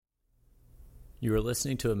You are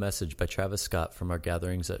listening to a message by Travis Scott from our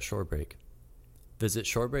gatherings at Shorebreak. Visit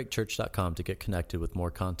shorebreakchurch.com to get connected with more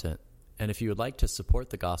content. And if you would like to support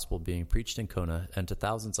the gospel being preached in Kona and to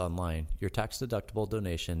thousands online, your tax-deductible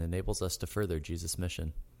donation enables us to further Jesus'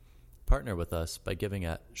 mission. Partner with us by giving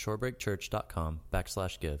at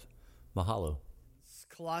shorebreakchurch.com/give. Mahalo.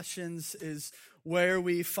 Colossians is where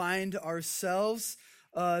we find ourselves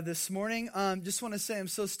this morning. Just want to say I'm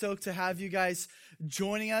so stoked to have you guys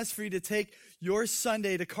joining us, for you to take your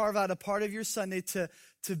Sunday, to carve out a part of your Sunday to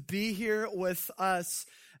be here with us.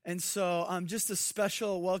 And so just a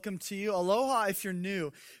special welcome to you. Aloha if you're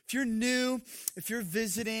new. If you're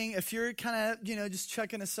visiting, if you're kind of, just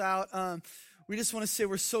checking us out, we just want to say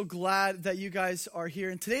we're so glad that you guys are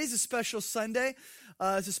here. And today's a special Sunday.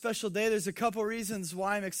 It's a special day. There's a couple reasons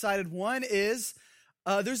why I'm excited. One is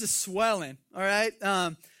there's a swelling, all right?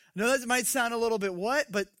 I know that might sound a little bit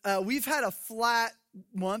but we've had a flat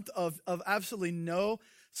month of absolutely no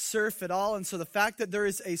surf at all. And so the fact that there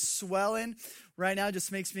is a swelling right now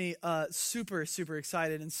just makes me super, super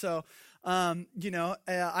excited. And so,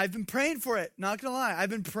 I've been praying for it, not going to lie. I've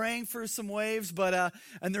been praying for some waves, and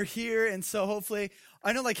they're here. And so hopefully,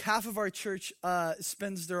 I know like half of our church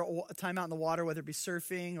spends their time out in the water, whether it be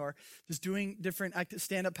surfing or just doing different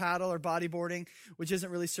stand-up paddle or bodyboarding, which isn't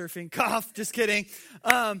really surfing. Cough, just kidding.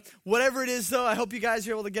 Whatever it is, though, I hope you guys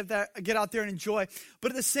are able to get out there and enjoy.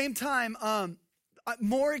 But at the same time, I'm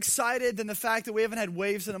more excited than the fact that we haven't had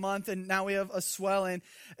waves in a month and now we have a swelling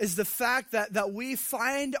is the fact that we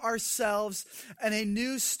find ourselves in a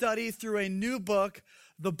new study through a new book,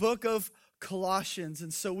 the book of Colossians.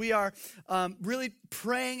 And so we are really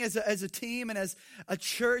praying as a team and as a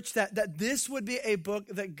church that this would be a book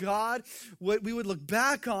that we would look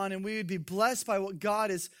back on and we would be blessed by what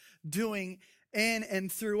God is doing in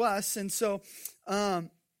and through us. And so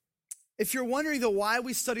if you're wondering, though, why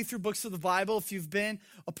we study through books of the Bible, if you've been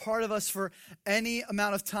a part of us for any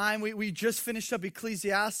amount of time, we just finished up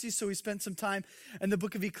Ecclesiastes, so we spent some time in the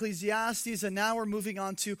book of Ecclesiastes, and now we're moving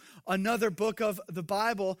on to another book of the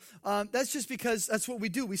Bible. That's just because that's what we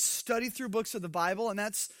do. We study through books of the Bible, and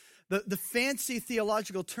that's the fancy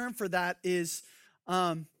theological term for that is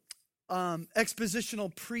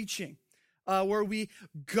expositional preaching. Where we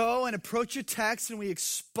go and approach a text and we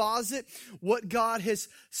exposit what God has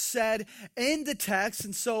said in the text.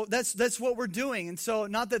 And so that's what we're doing. And so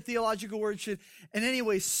not that theological words should in any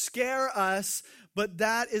way scare us, but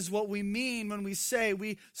that is what we mean when we say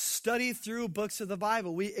we study through books of the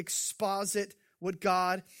Bible. We exposit what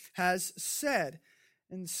God has said.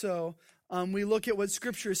 And so we look at what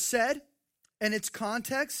Scripture said and its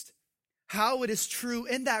context, how it is true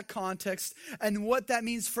in that context, and what that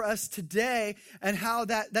means for us today, and how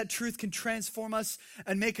that truth can transform us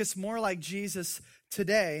and make us more like Jesus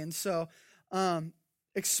today. And so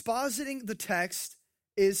expositing the text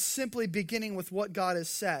is simply beginning with what God has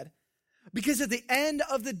said. Because at the end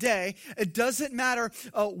of the day, it doesn't matter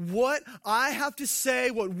what I have to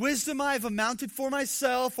say, what wisdom I've amounted for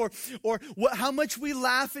myself, or how much we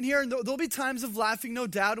laugh in here. And there'll be times of laughing, no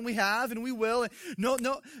doubt, and we have, and we will. And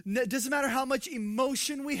it doesn't matter how much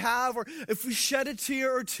emotion we have, or if we shed a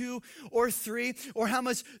tear or two or three, or how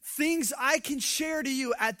much things I can share to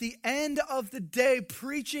you. At the end of the day,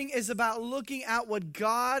 preaching is about looking at what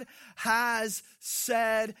God has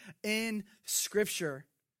said in Scripture.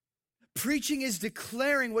 Preaching is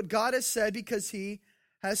declaring what God has said because He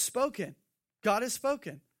has spoken. God has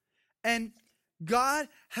spoken. And God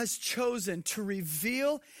has chosen to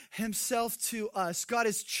reveal Himself to us. God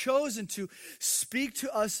has chosen to speak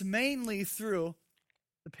to us mainly through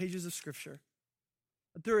the pages of Scripture.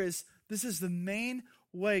 This is the main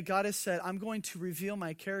way God has said, I'm going to reveal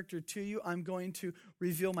my character to you. I'm going to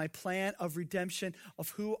reveal my plan of redemption, of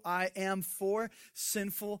who I am for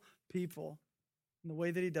sinful people. And the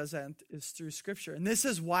way that He does that is through Scripture. And this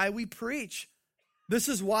is why we preach. This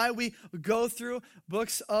is why we go through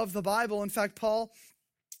books of the Bible. In fact, Paul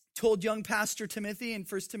told young pastor Timothy in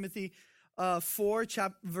 1 Timothy 4,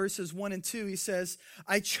 verses 1 and 2, he says,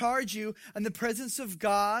 I charge you in the presence of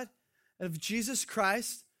God, of Jesus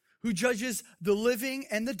Christ, who judges the living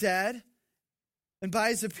and the dead, and by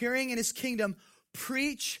His appearing in His kingdom,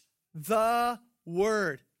 preach the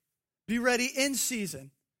word. Be ready in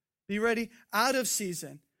season. Be ready out of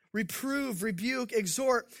season. Reprove, rebuke,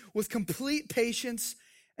 exhort with complete patience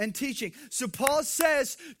and teaching. So Paul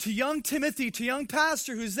says to young Timothy, to young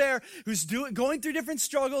pastor who's there, who's going through different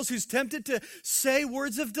struggles, who's tempted to say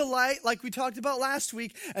words of delight like we talked about last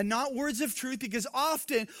week, and not words of truth, because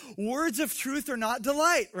often words of truth are not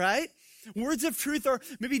delight, right? Words of truth are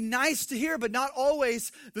maybe nice to hear, but not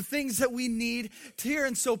always the things that we need to hear.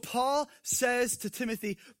 And so Paul says to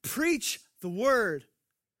Timothy, preach the word.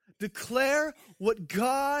 Declare what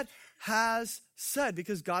God has said,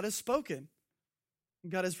 because God has spoken.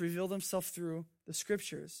 God has revealed himself through the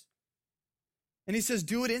scriptures. And he says,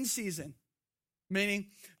 do it in season. Meaning,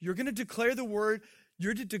 you're going to declare the word.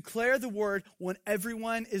 You're to declare the word when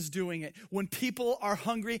everyone is doing it, when people are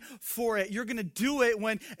hungry for it. You're going to do it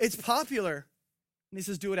when it's popular. And he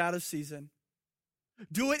says, do it out of season.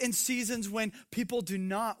 Do it in seasons when people do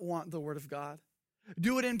not want the word of God.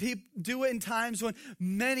 Do it in times when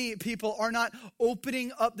many people are not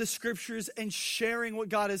opening up the scriptures and sharing what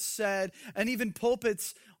God has said. And even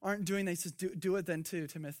pulpits aren't doing that. He says, do it then too,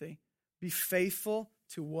 Timothy. Be faithful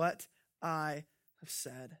to what I have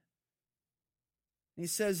said. And he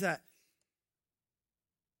says that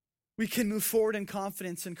we can move forward in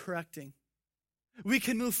confidence in correcting. We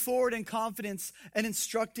can move forward in confidence and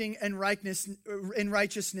instructing and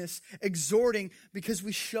righteousness, exhorting, because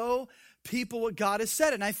we show people what God has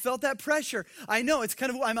said. And I felt that pressure. I know it's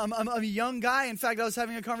kind of, I'm a young guy. In fact, I was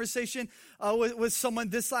having a conversation with someone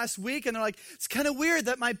this last week, and they're like, it's kind of weird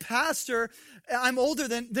that my pastor, I'm older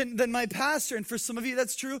than my pastor. And for some of you,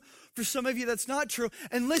 that's true. For some of you, that's not true.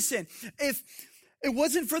 And listen, if it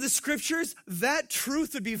wasn't for the scriptures, that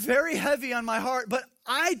truth would be very heavy on my heart, but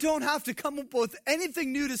I don't have to come up with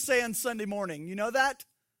anything new to say on Sunday morning. You know that?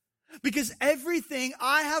 Because everything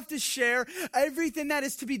I have to share, everything that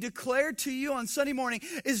is to be declared to you on Sunday morning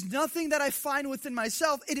is nothing that I find within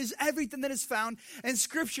myself. It is everything that is found in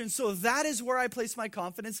Scripture. And so that is where I place my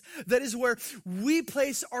confidence. That is where we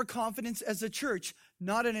place our confidence as a church,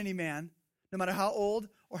 not in any man, no matter how old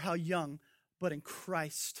or how young, but in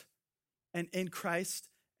Christ. And in Christ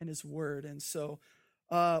and his word. And so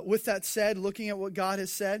with that said, looking at what God has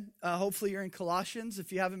said, hopefully you're in Colossians.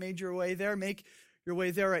 If you haven't made your way there, make your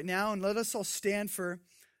way there right now. And let us all stand for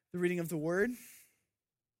the reading of the word.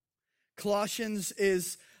 Colossians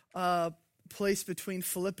is placed between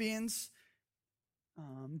Philippians,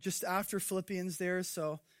 just after Philippians there.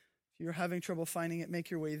 So if you're having trouble finding it, make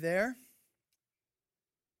your way there.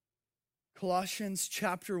 Colossians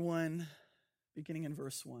chapter 1, beginning in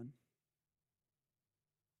verse 1.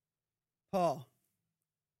 Paul,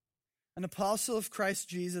 an apostle of Christ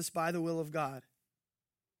Jesus by the will of God,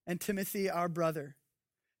 and Timothy, our brother,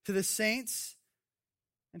 to the saints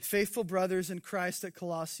and faithful brothers in Christ at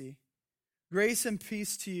Colossae, grace and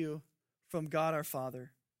peace to you from God our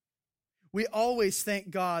Father. We always thank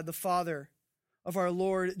God, the Father of our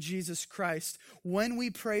Lord Jesus Christ, when we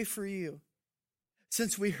pray for you,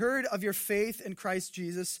 since we heard of your faith in Christ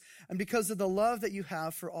Jesus and because of the love that you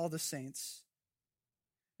have for all the saints,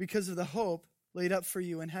 because of the hope laid up for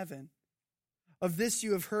you in heaven. Of this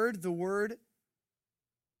you have heard the word,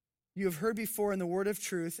 you have heard before in the word of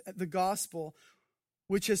truth, the gospel,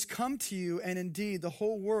 which has come to you, and indeed the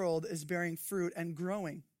whole world is bearing fruit and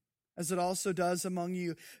growing, as it also does among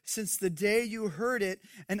you, since the day you heard it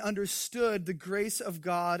and understood the grace of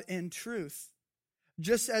God in truth,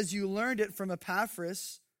 just as you learned it from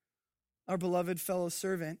Epaphras, our beloved fellow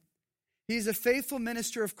servant. He is a faithful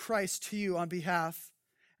minister of Christ to you on behalf,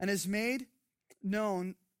 and has made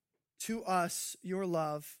known to us your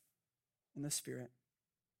love in the Spirit.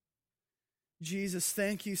 Jesus,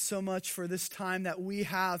 thank you so much for this time that we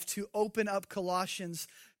have to open up Colossians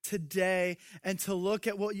today and to look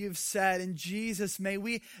at what you've said. And Jesus, may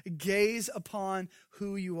we gaze upon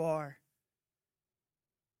who you are.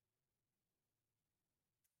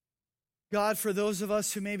 God, for those of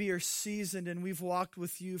us who maybe are seasoned and we've walked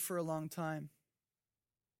with you for a long time,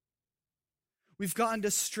 we've gotten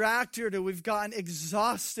distracted, or we've gotten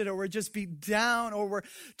exhausted, or we're just beat down, or we're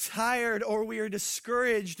tired, or we are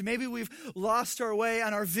discouraged. Maybe we've lost our way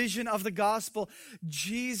on our vision of the gospel.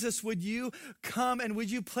 Jesus, would you come and would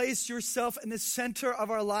you place yourself in the center of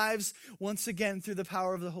our lives once again through the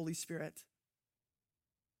power of the Holy Spirit?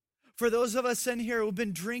 For those of us in here who've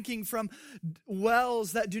been drinking from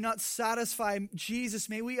wells that do not satisfy, Jesus,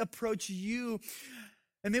 may we approach you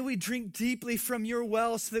and may we drink deeply from your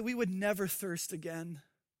well so that we would never thirst again.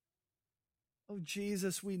 Oh,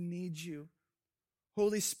 Jesus, we need you.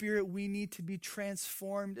 Holy Spirit, we need to be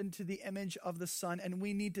transformed into the image of the Son, and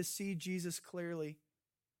we need to see Jesus clearly.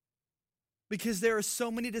 Because there are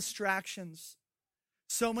so many distractions,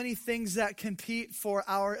 so many things that compete for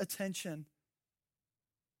our attention.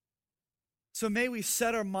 So may we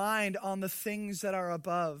set our mind on the things that are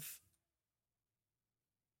above.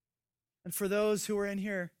 And for those who are in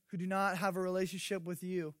here who do not have a relationship with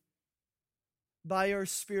you, by your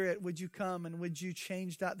Spirit, would you come and would you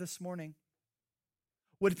change that this morning?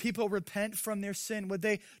 Would people repent from their sin? Would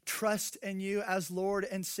they trust in you as Lord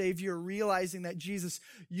and Savior, realizing that, Jesus,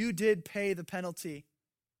 you did pay the penalty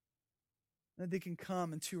that they can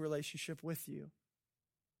come into relationship with you.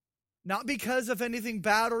 Not because of anything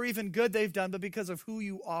bad or even good they've done, but because of who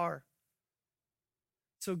you are.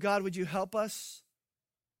 So God, would you help us?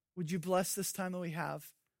 Would you bless this time that we have?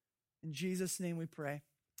 In Jesus' name we pray.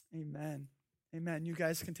 Amen. Amen. You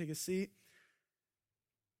guys can take a seat.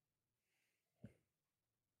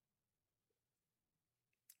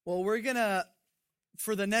 Well, we're going to,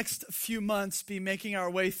 for the next few months, be making our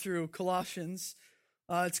way through Colossians.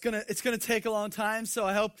 It's gonna take a long time, so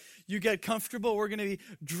I hope you get comfortable. We're gonna be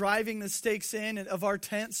driving the stakes in of our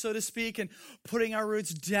tent, so to speak, and putting our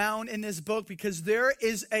roots down in this book, because there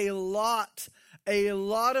is a lot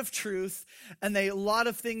of truth and a lot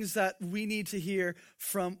of things that we need to hear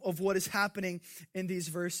of what is happening in these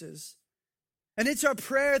verses. And it's our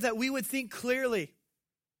prayer that we would think clearly,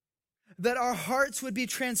 that our hearts would be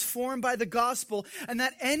transformed by the gospel, and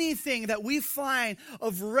that anything that we find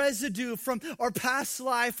of residue from our past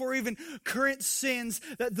life or even current sins,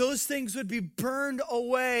 that those things would be burned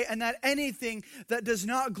away, and that anything that does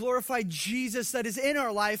not glorify Jesus that is in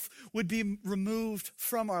our life would be removed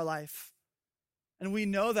from our life. And we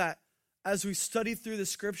know that as we study through the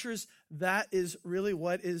scriptures, that is really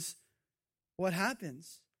what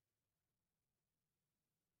happens.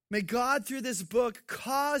 May God, through this book,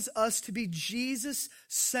 cause us to be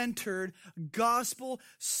Jesus-centered,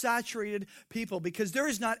 gospel-saturated people, because there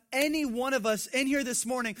is not any one of us in here this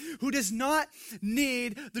morning who does not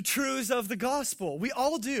need the truths of the gospel. We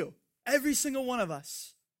all do, every single one of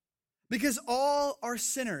us, because all are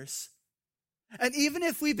sinners. And even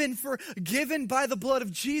if we've been forgiven by the blood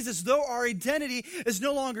of Jesus, though our identity is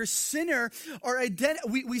no longer sinner,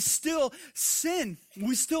 we still sin.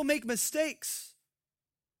 We still make mistakes.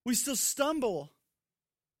 We still stumble.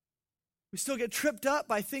 We still get tripped up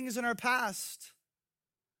by things in our past,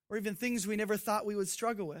 or even things we never thought we would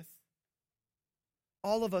struggle with.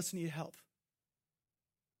 All of us need help.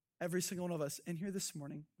 Every single one of us in here this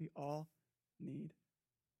morning, we all need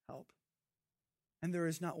help. And there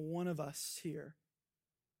is not one of us here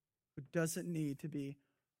who doesn't need to be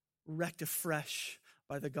wrecked afresh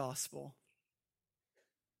by the gospel.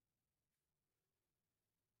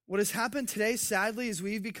 What has happened today, sadly, is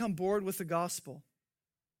we've become bored with the gospel.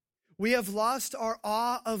 We have lost our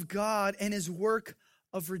awe of God and his work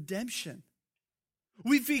of redemption.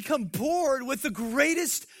 We've become bored with the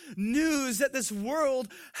greatest news that this world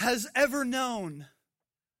has ever known.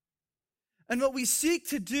 And what we seek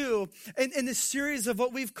to do in this series of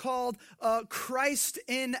what we've called Christ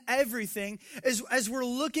in Everything is, as we're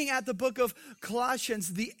looking at the book of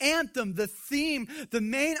Colossians, the anthem, the theme, the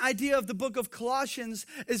main idea of the book of Colossians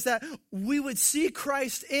is that we would see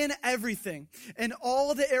Christ in everything, in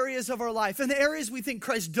all the areas of our life. In the areas we think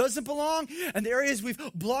Christ doesn't belong, and the areas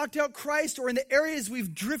we've blocked out Christ, or in the areas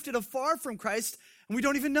we've drifted afar from Christ, and we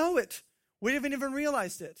don't even know it. We haven't even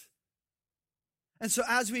realized it. And so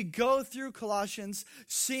as we go through Colossians,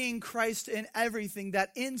 seeing Christ in everything,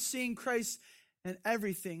 that in seeing Christ in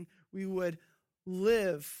everything, we would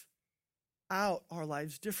live out our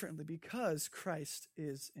lives differently because Christ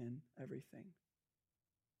is in everything.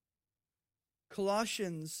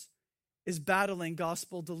 Colossians is battling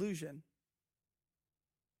gospel delusion.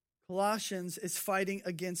 Colossians is fighting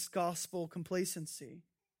against gospel complacency.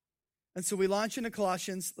 And so we launch into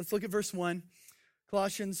Colossians. Let's look at verse 1.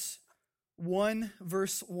 Colossians 1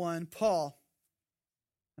 verse 1, Paul,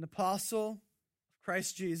 an apostle of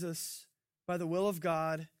Christ Jesus by the will of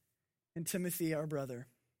God, and Timothy, our brother.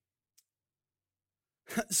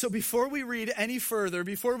 So before we read any further,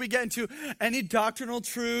 before we get into any doctrinal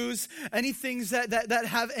truths, any things that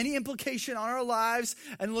have any implication on our lives,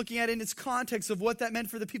 and looking at it in its context of what that meant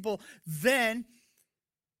for the people then,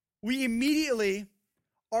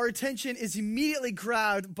 our attention is immediately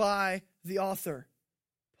grabbed by the author,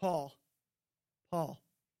 Paul,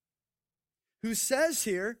 who says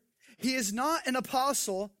here, he is not an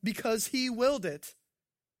apostle because he willed it.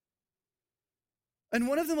 And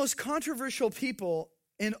one of the most controversial people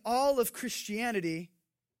in all of Christianity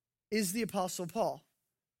is the Apostle Paul.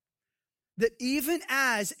 That even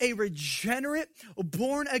as a regenerate,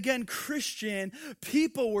 born-again Christian,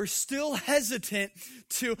 people were still hesitant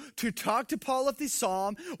to talk to Paul of the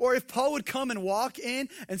psalm, or if Paul would come and walk in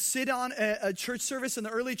and sit on a church service in the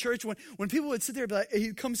early church, when people would sit there, be like,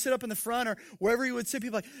 he'd come sit up in the front or wherever he would sit,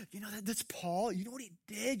 people like, that's Paul. You know what he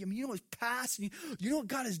did? You know his past. You know what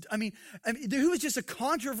God has. He was just a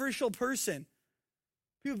controversial person.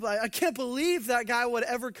 People would be like, I can't believe that guy would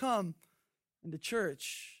ever come into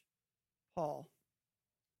church. Paul.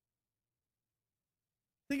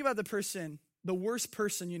 Think about the worst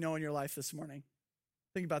person you know in your life this morning.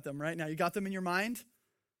 Think about them right now. You got them in your mind?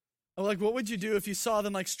 Like, what would you do if you saw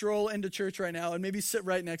them like stroll into church right now and maybe sit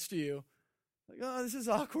right next to you? Like, oh, this is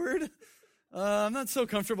awkward. I'm not so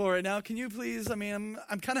comfortable right now. Can you please, I'm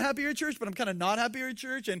kind of happy you're at church, but I'm kind of not happy you're at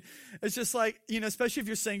church. And it's just like, especially if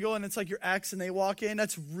you're single and it's like your ex and they walk in,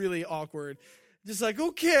 that's really awkward. Just like,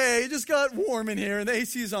 okay, it just got warm in here and the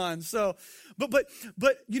AC's on. So, but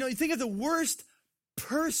you think of the worst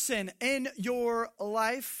person in your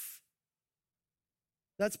life.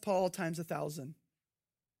 That's Paul times 1,000.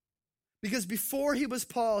 Because before he was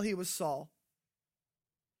Paul, he was Saul.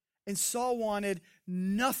 And Saul wanted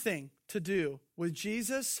nothing to do with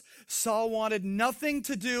Jesus. Saul wanted nothing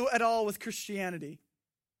to do at all with Christianity.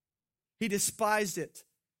 He despised it.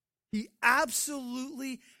 He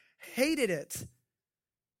absolutely hated it.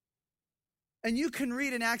 And you can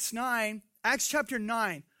read in Acts chapter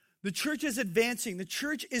 9, the church is advancing. The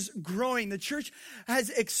church is growing. The church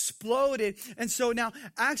has exploded. And so now,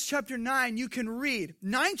 Acts chapter 9, you can read.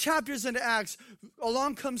 9 chapters into Acts,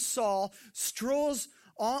 along comes Saul, strolls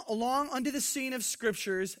along under the scene of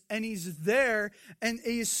scriptures, and he's there, and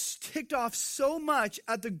he's ticked off so much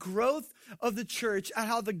at the growth of the church, at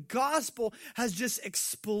how the gospel has just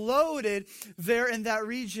exploded there in that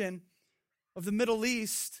region of the Middle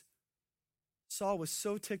East. Saul was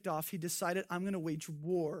so ticked off, he decided, I'm going to wage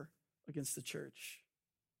war against the church.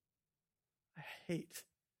 I hate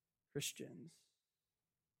Christians.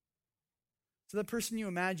 So the person you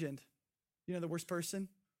imagined, the worst person,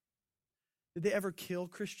 did they ever kill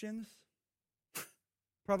Christians?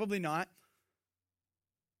 Probably not.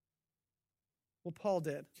 Well, Paul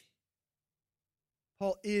did.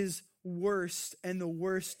 Paul is worst in the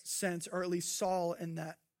worst sense, or at least Saul in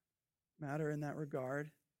that matter, in that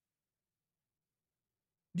regard.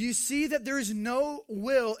 Do you see that there is no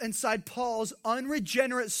will inside Paul's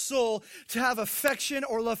unregenerate soul to have affection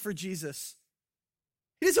or love for Jesus?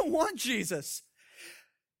 He doesn't want Jesus.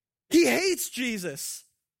 He hates Jesus.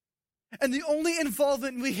 And the only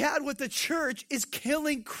involvement we had with the church is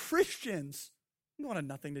killing Christians. He wanted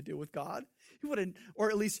nothing to do with God. He wanted, or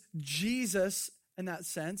at least Jesus in that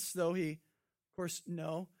sense, though he, of course,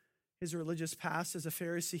 his religious past as a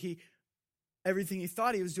Pharisee, everything he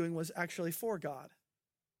thought he was doing was actually for God.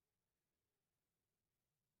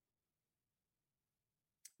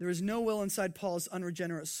 There is no will inside Paul's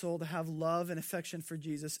unregenerate soul to have love and affection for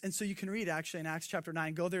Jesus. And so you can read actually in Acts chapter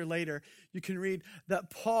 9, go there later, you can read that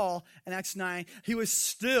Paul in Acts 9, he was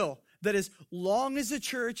still, that as long as the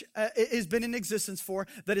church has been in existence for,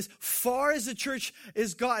 that as far as the church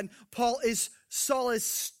is gotten, Saul is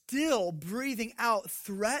still breathing out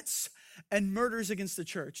threats and murders against the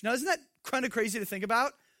church. Now, isn't that kind of crazy to think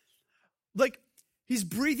about? Like, he's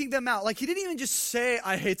breathing them out. Like, he didn't even just say,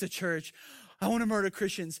 I hate the church. I want to murder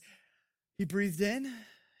Christians. He breathed in and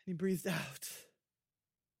he breathed out.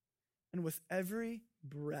 And with every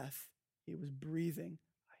breath he was breathing,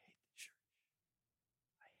 I hate the church.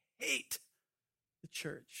 I hate the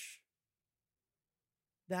church.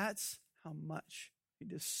 That's how much he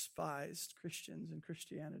despised Christians and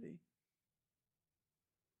Christianity.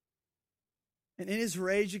 And in his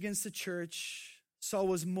rage against the church, Saul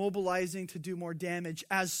was mobilizing to do more damage,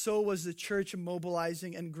 as so was the church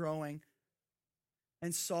mobilizing and growing.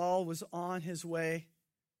 And Saul was on his way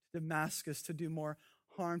to Damascus to do more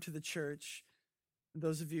harm to the church. And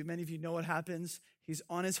many of you know what happens. He's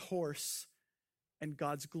on his horse, and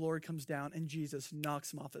God's glory comes down, and Jesus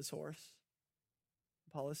knocks him off his horse.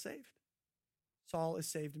 Paul is saved. Saul is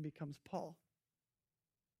saved and becomes Paul.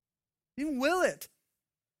 He didn't will it.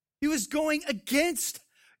 He was going against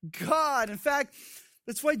God. In fact,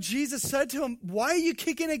 that's why Jesus said to him, why are you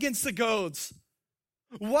kicking against the goads?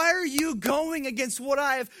 Why are you going against what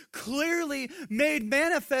I have clearly made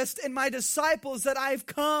manifest in my disciples, that I have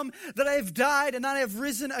come, that I have died, and that I have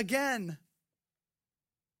risen again?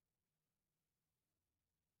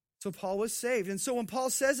 So Paul was saved. And so when Paul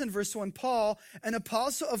says in verse 1, Paul, an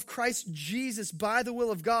apostle of Christ Jesus by the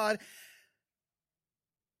will of God,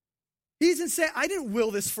 he isn't saying, I didn't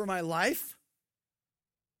will this for my life.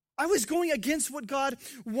 I was going against what God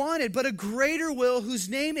wanted, but a greater will, whose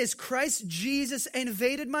name is Christ Jesus,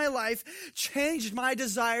 invaded my life, changed my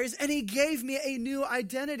desires, and he gave me a new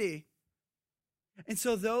identity. And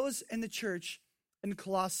so those in the church in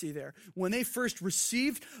Colossae there, when they first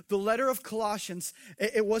received the letter of Colossians,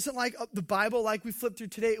 it wasn't like the Bible like we flip through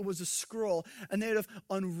today. It was a scroll, and they would have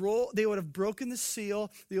unrolled, they would have broken the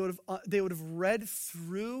seal, they would have read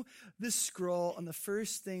through the scroll, and the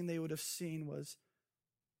first thing they would have seen was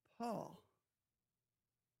Paul.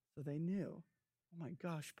 So they knew, oh my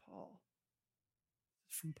gosh, Paul.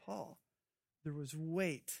 From Paul, there was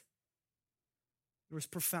weight. There was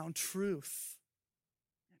profound truth.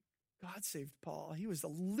 God saved Paul. He was the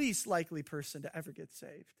least likely person to ever get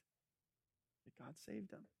saved. But God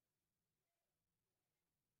saved him.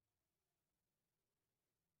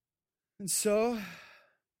 And so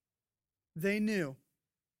they knew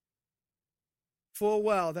full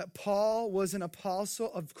well that Paul was an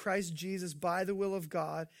apostle of Christ Jesus by the will of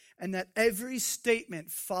God, and that every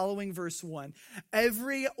statement following verse 1,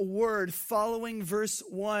 every word following verse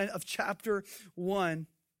 1 of chapter 1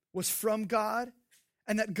 was from God,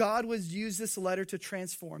 and that God would use this letter to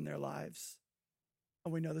transform their lives.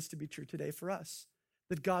 And we know this to be true today for us,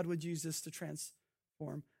 that God would use this to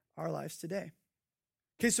transform our lives today.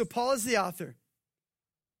 Okay, so Paul is the author.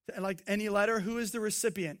 And like any letter, who is the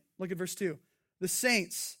recipient? Look at verse 2. The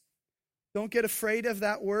saints. Don't get afraid of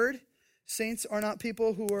that word. Saints are not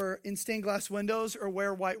people who are in stained glass windows or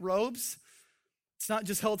wear white robes. It's not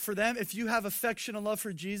just held for them. If you have affection and love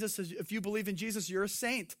for Jesus, if you believe in Jesus, you're a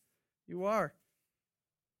saint. You are.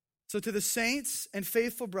 So to the saints and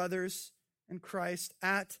faithful brothers in Christ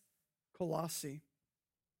at Colossae.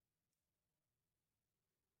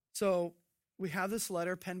 So we have this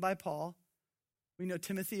letter penned by Paul. We know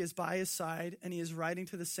Timothy is by his side, and he is writing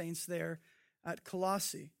to the saints there at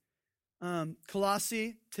Colossae.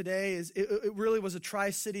 Colossae today it really was a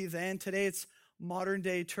tri-city then. Today it's modern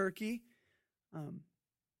day Turkey.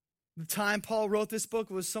 The time Paul wrote this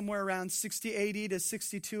book was somewhere around 60 AD to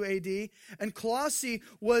 62 AD. And Colossae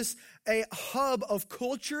was a hub of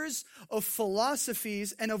cultures, of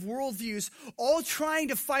philosophies, and of worldviews, all trying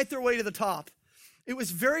to fight their way to the top. It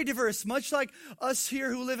was very diverse. Much like us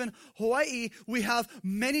here who live in Hawaii, we have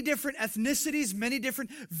many different ethnicities, many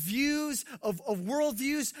different views of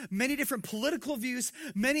worldviews, many different political views,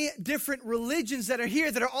 many different religions that are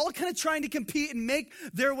here that are all kind of trying to compete and make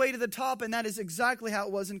their way to the top. And that is exactly how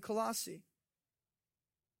it was in Colossae.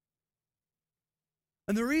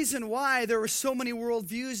 And the reason why there were so many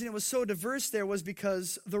worldviews and it was so diverse there was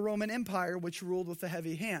because the Roman Empire, which ruled with a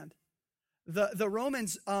heavy hand. The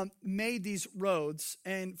Romans made these roads,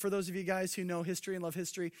 and for those of you guys who know history and love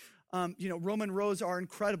history, Roman roads are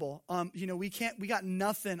incredible. We got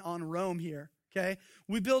nothing on Rome here, okay?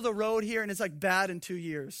 We build a road here, and it's like bad in 2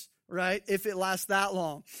 years, right? If it lasts that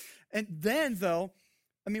long. And then, though,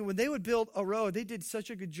 when they would build a road, they did such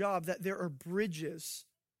a good job that there are bridges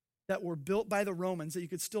that were built by the Romans that you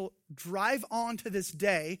could still drive on to this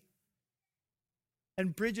day,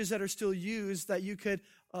 and bridges that are still used that you could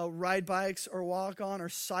ride bikes or walk on, or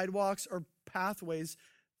sidewalks or pathways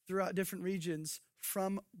throughout different regions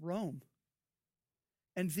from Rome.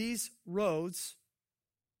 And these roads,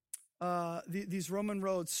 these Roman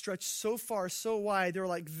roads stretched so far, so wide, they were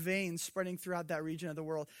like veins spreading throughout that region of the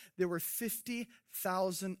world. There were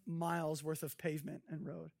 50,000 miles worth of pavement and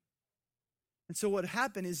road. And so what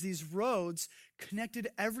happened is these roads connected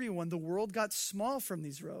everyone. The world got small from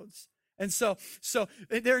these roads. And so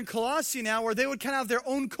they're in Colossae now, where they would kind of have their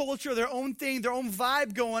own culture, their own thing, their own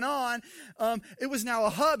vibe going on. It was now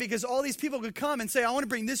a hub because all these people could come and say, I want to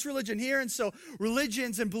bring this religion here. And so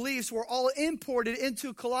religions and beliefs were all imported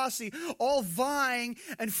into Colossae, all vying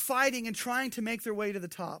and fighting and trying to make their way to the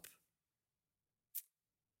top.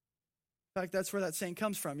 In fact, that's where that saying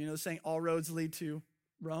comes from. The saying, all roads lead to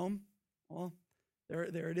Rome. Well, there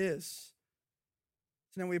it is.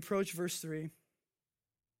 So now we approach verse 3.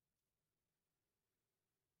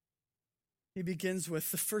 He begins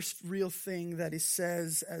with the first real thing that he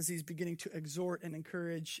says as he's beginning to exhort and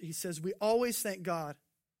encourage. He says, we always thank God,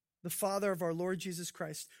 the Father of our Lord Jesus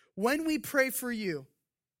Christ, when we pray for you.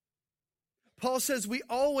 Paul says we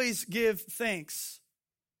always give thanks.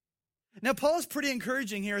 Now, Paul is pretty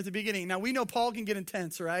encouraging here at the beginning. Now, we know Paul can get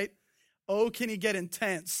intense, right? Oh, can he get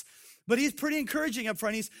intense? But he's pretty encouraging up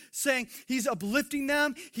front. He's saying he's uplifting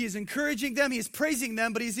them. He's encouraging them. He's praising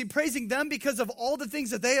them. But is he praising them because of all the things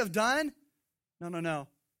that they have done? No.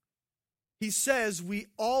 He says we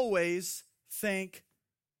always thank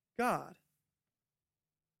God.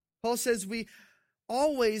 Paul says we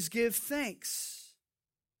always give thanks.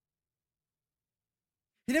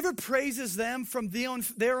 He never praises them from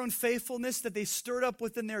their own faithfulness that they stirred up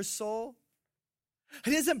within their soul. He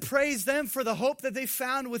doesn't praise them for the hope that they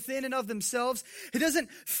found within and of themselves. He doesn't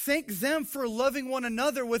thank them for loving one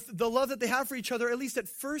another with the love that they have for each other. At least at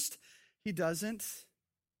first, he doesn't.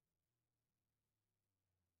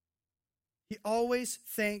 He always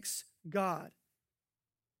thanks God.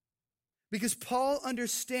 Because Paul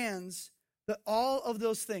understands that all of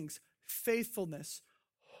those things, faithfulness,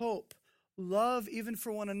 hope, love even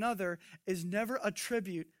for one another, is never a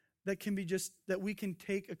tribute that can be just, that we can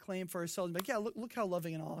take a claim for ourselves. Like, yeah, look how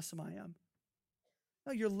loving and awesome I am.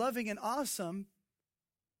 No, you're loving and awesome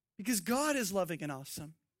because God is loving and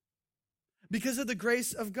awesome. because of the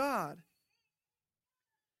grace of God.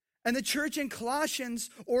 And the church in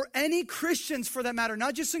Colossians, or any Christians for that matter,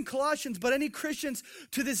 not just in Colossians, but any Christians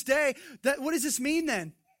to this day, what does this mean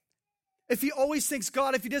then? If he always thanks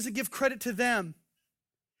God, if he doesn't give credit to them,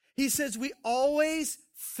 he says we always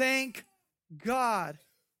thank God,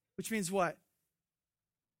 which means what?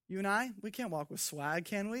 You and I, we can't walk with swag,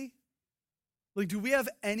 can we? Like, do we have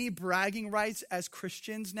any bragging rights as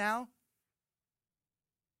Christians now?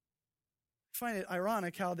 I find it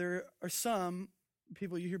ironic how there are some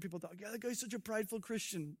people, you hear people talk, yeah, that guy's such a prideful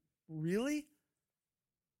Christian. Really?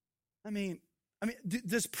 I mean,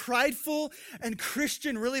 does prideful and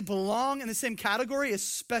Christian really belong in the same category,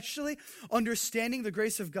 especially understanding the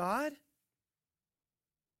grace of God?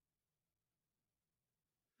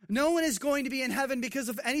 No one is going to be in heaven because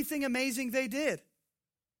of anything amazing they did,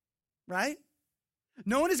 right?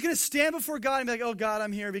 No one is going to stand before God and be like, oh, God,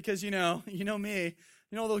 I'm here because, you know me.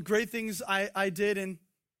 You know, the great things I did, and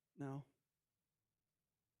no.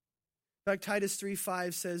 In fact, Titus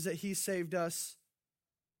 3:5 says that he saved us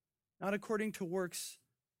not according to works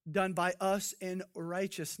done by us in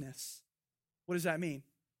righteousness. What does that mean?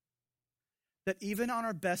 That even on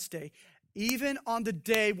our best day, even on the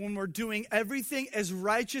day when we're doing everything as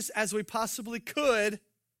righteous as we possibly could,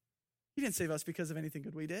 he didn't save us because of anything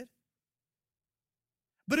good we did.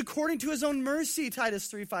 But according to his own mercy, Titus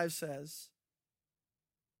 3:5 says,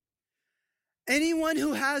 anyone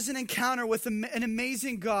who has an encounter with an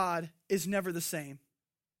amazing God is never the same.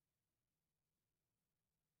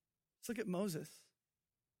 Let's look at Moses.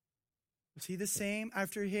 Was he the same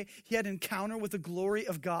after he had an encounter with the glory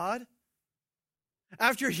of God?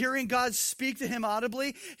 After hearing God speak to him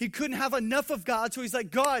audibly, he couldn't have enough of God, so he's like,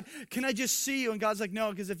 God, can I just see you? And God's like,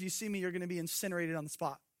 no, because if you see me, you're going to be incinerated on the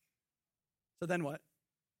spot. So then what?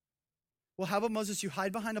 Well, how about Moses? You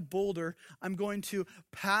hide behind a boulder. I'm going to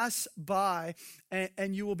pass by,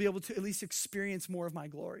 and you will be able to at least experience more of my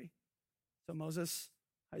glory. So Moses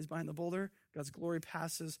hides behind the boulder. God's glory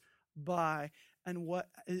passes by. And what,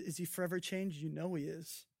 is he forever changed? You know he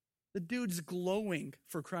is. The dude's glowing,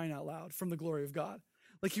 for crying out loud, from the glory of God.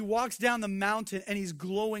 Like he walks down the mountain and he's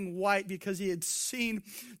glowing white because he had seen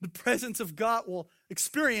the presence of God, well,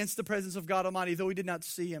 experienced the presence of God Almighty, though he did not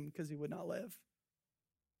see him because he would not live.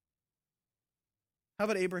 How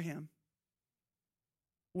about Abraham?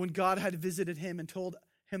 When God had visited him and told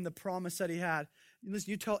him the promise that he had.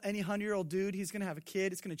 Listen, you tell any 100-year-old dude he's going to have a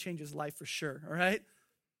kid, it's going to change his life for sure, all right?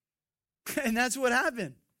 And that's what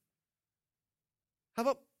happened. How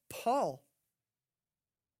about Paul?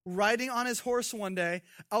 Riding on his horse one day,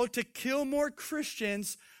 out to kill more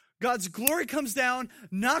Christians. God's glory comes down,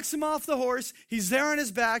 knocks him off the horse. He's there on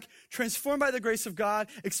his back, transformed by the grace of God,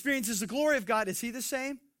 experiences the glory of God. Is he the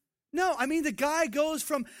same? No, I mean, the guy goes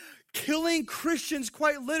from killing Christians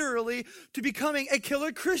quite literally to becoming a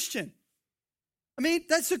killer Christian. I mean,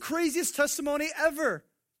 that's the craziest testimony ever.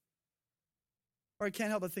 Or I can't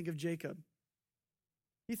help but think of Jacob.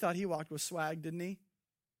 He thought he walked with swag, didn't he?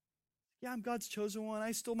 Yeah, I'm God's chosen one.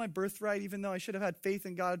 I stole my birthright, even though I should have had faith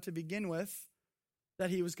in God to begin with,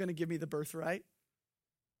 that he was going to give me the birthright.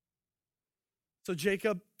 So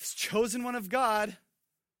Jacob, chosen one of God,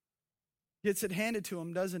 gets it handed to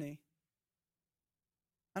him, doesn't he?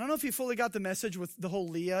 I don't know if he fully got the message with the whole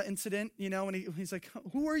Leah incident, you know, when he's like,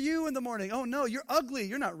 who are you in the morning? Oh, no, you're ugly.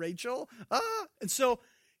 You're not Rachel. And so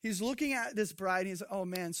he's looking at this bride, and he's like, oh,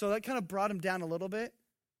 man. So that kind of brought him down a little bit.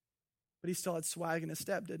 But he still had swag in his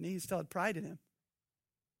step, didn't he? He still had pride in him.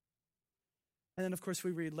 And then, of course,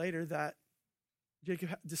 we read later that Jacob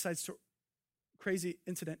decides to, crazy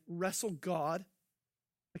incident, wrestle God.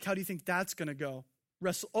 Like, how do you think that's going to go?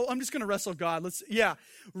 I'm just going to wrestle God.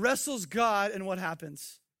 Wrestles God, and what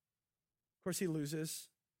happens? Of course, he loses.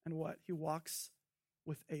 And what? He walks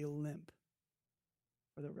with a limp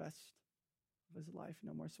for the rest of his life.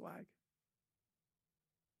 No more swag.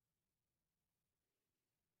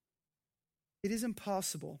 It is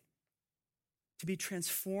impossible to be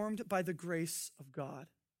transformed by the grace of God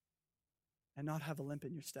and not have a limp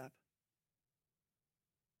in your step.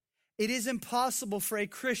 It is impossible for a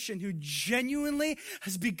Christian who genuinely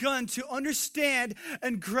has begun to understand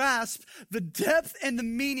and grasp the depth and the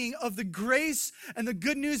meaning of the grace and the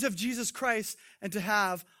good news of Jesus Christ and to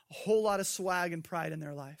have a whole lot of swag and pride in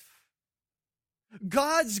their life.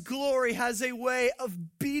 God's glory has a way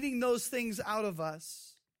of beating those things out of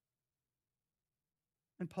us.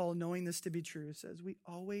 And Paul, knowing this to be true, says, we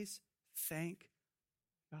always thank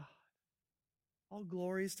God. All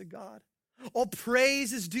glory is to God. All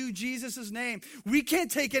praise is due Jesus' name. We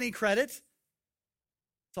can't take any credit.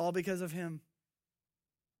 It's all because of him.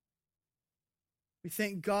 We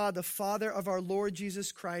thank God, the Father of our Lord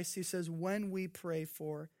Jesus Christ. He says, when we pray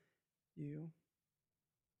for you.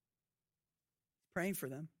 Praying for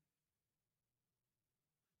them.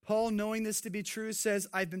 Paul, knowing this to be true, says,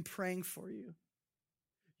 I've been praying for you.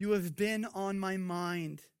 You have been on my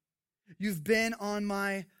mind. You've been on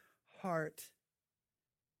my heart.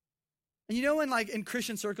 And you know, in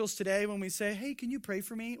Christian circles today, when we say, hey, can you pray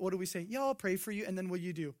for me? What do we say? Yeah, I'll pray for you. And then what do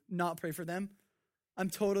you do? Not pray for them. I'm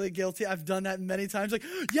totally guilty. I've done that many times. Like,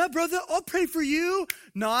 yeah, brother, I'll pray for you.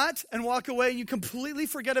 Not, and walk away, and you completely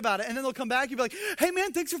forget about it. And then they'll come back, you'll be like, hey,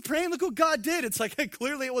 man, thanks for praying. Look what God did. It's like, hey,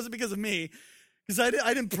 clearly it wasn't because of me, because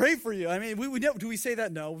I didn't pray for you. I mean, we never, do we say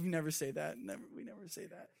that? No, we never say that. We never say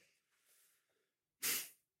that.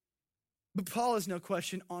 But Paul is no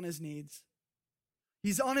question on his knees.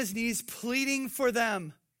 He's on his knees pleading for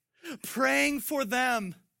them, praying for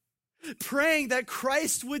them, praying that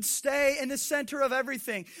Christ would stay in the center of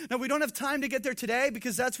everything. Now, we don't have time to get there today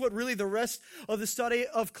because that's what really the rest of the study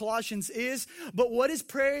of Colossians is. But what is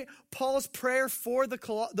Paul's prayer for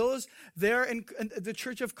those there in the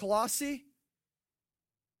church of Colossae?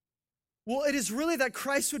 Well, it is really that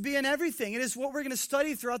Christ would be in everything. It is what we're going to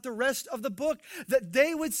study throughout the rest of the book, that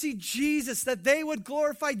they would see Jesus, that they would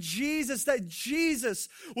glorify Jesus, that Jesus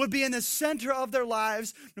would be in the center of their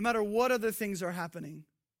lives no matter what other things are happening.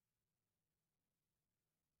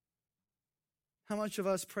 How much of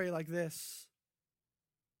us pray like this?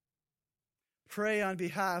 Pray on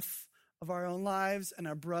behalf of our own lives and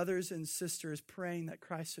our brothers and sisters, praying that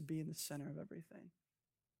Christ would be in the center of everything.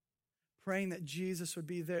 Praying that Jesus would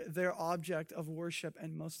be their object of worship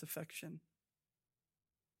and most affection.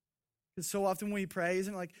 Because so often when we pray,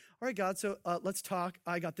 isn't it like, all right, God, so let's talk.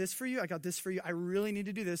 I got this for you. I got this for you. I really need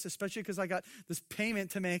to do this, especially because I got this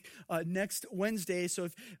payment to make next Wednesday. So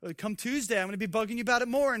if come Tuesday, I'm going to be bugging you about it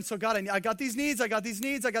more. And so, God, I got these needs. I got these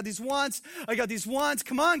needs. I got these wants. I got these wants.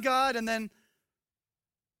 Come on, God. And then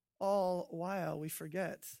all while we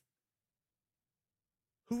forget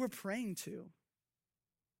who we're praying to,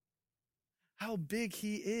 how big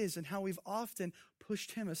he is, and how we've often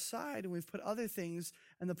pushed him aside and we've put other things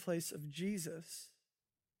in the place of Jesus.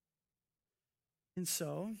 And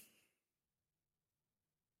so,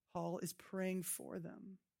 Paul is praying for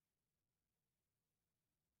them.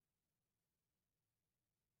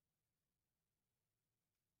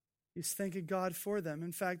 He's thanking God for them.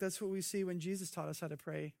 In fact, that's what we see when Jesus taught us how to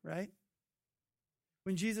pray, right?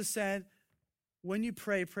 When Jesus said, when you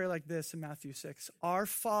pray, pray like this in Matthew 6. Our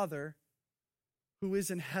Father who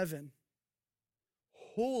is in heaven,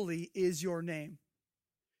 holy is your name.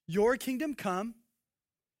 Your kingdom come,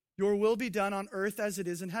 your will be done on earth as it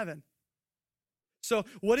is in heaven. So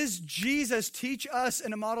what does Jesus teach us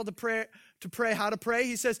in a model to pray, how to pray?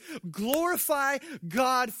 He says, glorify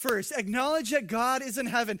God first. Acknowledge that God is in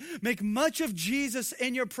heaven. Make much of Jesus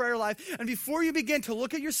in your prayer life. And before you begin to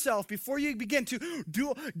look at yourself, before you begin to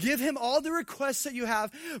give him all the requests that you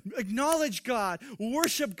have, acknowledge God,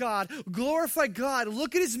 worship God, glorify God,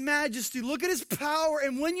 look at his majesty, look at his power.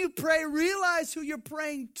 And when you pray, realize who you're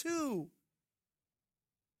praying to.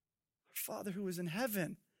 Our Father who is in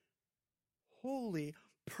heaven. Holy,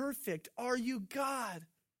 perfect are you, God.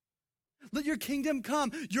 Let your kingdom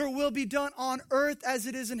come. Your will be done on earth as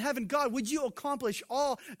it is in heaven. God, would you accomplish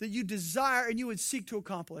all that you desire and you would seek to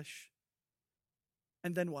accomplish?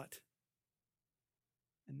 And then what?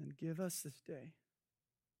 And then give us this day,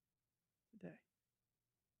 today,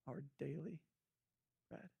 our daily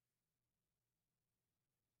bread.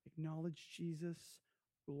 Acknowledge Jesus,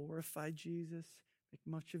 glorify Jesus, make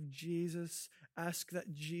much of Jesus. Ask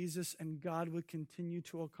that Jesus and God would continue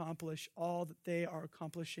to accomplish all that they are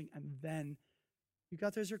accomplishing. And then, you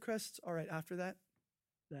got those requests? All right, after that,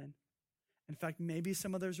 then. In fact, maybe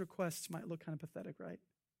some of those requests might look kind of pathetic, right?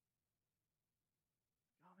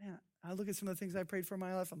 Oh man, I look at some of the things I prayed for in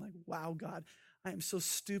my life. I'm like, wow, God, I am so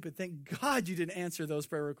stupid. Thank God you didn't answer those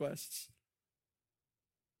prayer requests.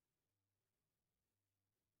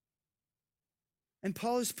 And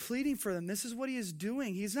Paul is pleading for them. This is what he is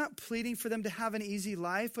doing. He's not pleading for them to have an easy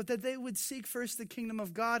life, but that they would seek first the kingdom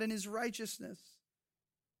of God and his righteousness.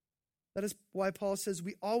 That is why Paul says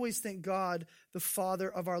we always thank God, the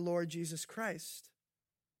Father of our Lord Jesus Christ.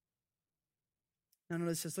 Now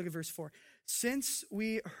notice this, look at verse 4. Since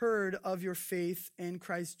we heard of your faith in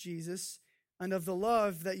Christ Jesus and of the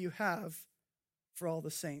love that you have for all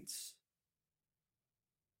the saints.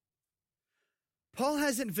 Paul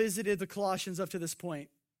hasn't visited the Colossians up to this point.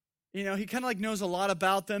 You know, he kind of like knows a lot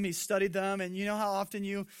about them. He studied them. And you know how often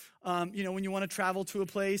you know, when you want to travel to a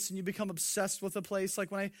place and you become obsessed with a place. Like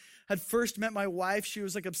when I had first met my wife, she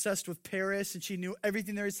was like obsessed with Paris and she knew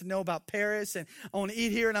everything there is to know about Paris. And I want to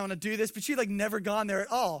eat here and I want to do this, but she'd like never gone there at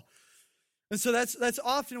all. And so that's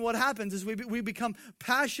often what happens is we become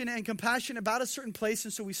passionate and compassionate about a certain place.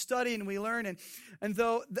 And so we study and we learn. And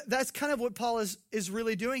though that's kind of what Paul is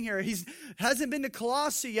really doing here. He hasn't been to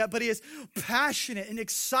Colossae yet, but he is passionate and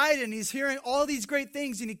excited. And he's hearing all these great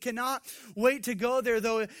things. And he cannot wait to go there,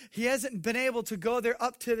 though he hasn't been able to go there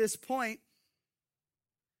up to this point.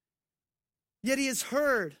 Yet he has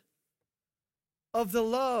heard of the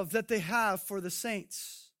love that they have for the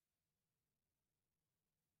saints.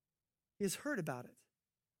 He has heard about it.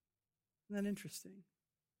 Isn't that interesting?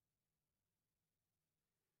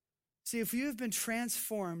 See, if you have been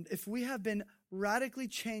transformed, if we have been radically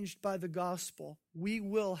changed by the gospel, we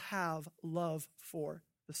will have love for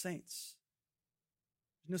the saints.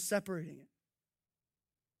 There's no separating it.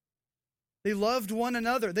 They loved one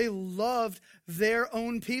another. They loved their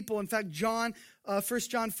own people. In fact, 1 John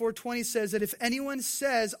 4:20 says that if anyone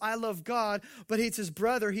says, I love God, but hates his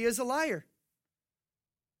brother, he is a liar.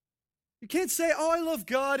 You can't say, oh, I love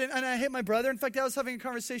God and I hate my brother. In fact, I was having a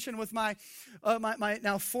conversation with my now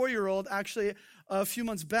 4-year-old actually a few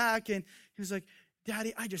months back, and he was like,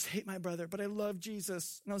 Daddy, I just hate my brother, but I love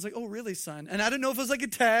Jesus. And I was like, oh, really, son? And I didn't know if it was like a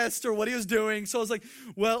test or what he was doing. So I was like,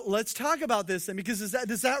 well, let's talk about this then, because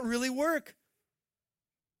does that really work?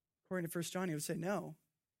 According to 1 John, he would say no.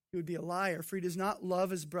 He would be a liar, for he does not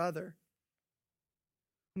love his brother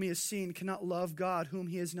whom he has seen, cannot love God whom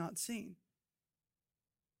he has not seen.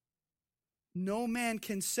 No man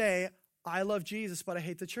can say, I love Jesus, but I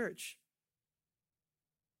hate the church.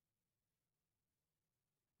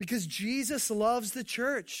 Because Jesus loves the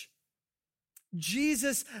church.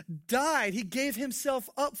 Jesus died. He gave himself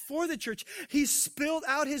up for the church. He spilled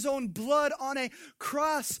out his own blood on a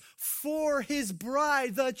cross for his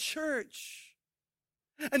bride, the church.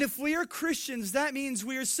 And if we are Christians, that means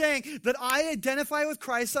we are saying that I identify with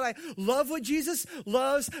Christ, that I love what Jesus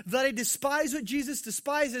loves, that I despise what Jesus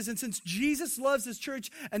despises. And since Jesus loves his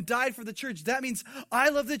church and died for the church, that means I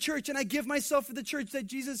love the church and I give myself for the church that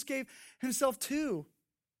Jesus gave himself to.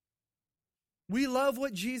 We love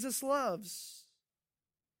what Jesus loves.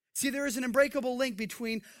 See, there is an unbreakable link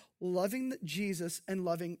between loving Jesus and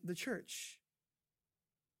loving the church.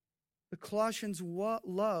 The Colossians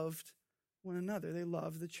loved one another. They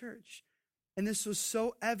loved the church. And this was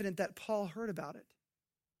so evident that Paul heard about it.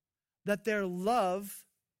 That their love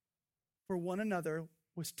for one another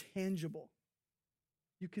was tangible.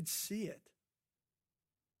 You could see it.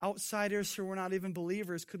 Outsiders who were not even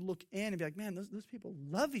believers could look in and be like, man, those people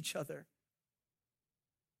love each other.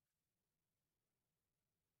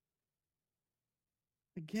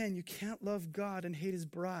 Again, you can't love God and hate his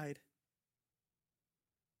bride.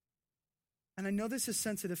 And I know this is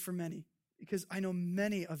sensitive for many, because I know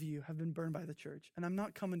many of you have been burned by the church. And I'm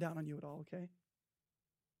not coming down on you at all, okay?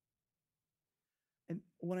 And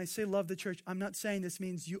when I say love the church, I'm not saying this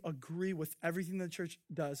means you agree with everything the church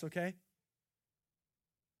does, okay?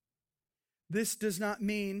 This does not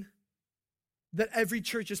mean that every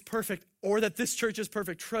church is perfect or that this church is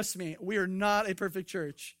perfect. Trust me, we are not a perfect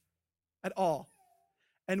church at all.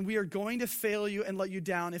 And we are going to fail you and let you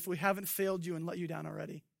down if we haven't failed you and let you down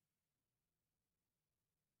already.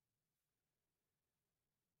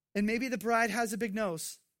 And maybe the bride has a big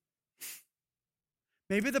nose.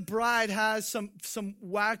 Maybe the bride has some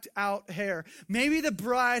whacked out hair. Maybe the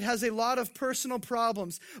bride has a lot of personal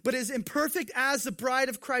problems. But as imperfect as the bride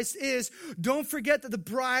of Christ is, don't forget that the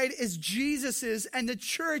bride is Jesus's, and the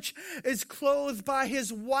church is clothed by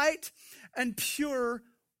his white and pure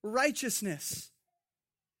righteousness.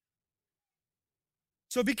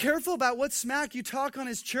 So be careful about what smack you talk on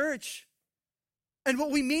his church. And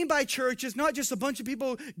what we mean by church is not just a bunch of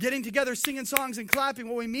people getting together, singing songs and clapping.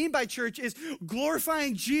 What we mean by church is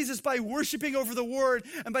glorifying Jesus by worshiping over the word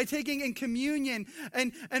and by taking in communion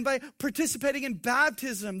and by participating in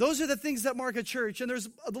baptism. Those are the things that mark a church. And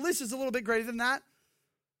the list is a little bit greater than that.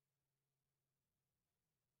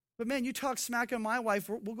 But man, you talk smack on my wife,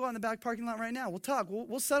 we'll go out in the back parking lot right now. We'll talk.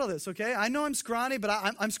 We'll settle this, okay? I know I'm scrawny, but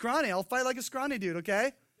I'm scrawny. I'll fight like a scrawny dude,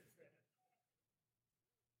 okay?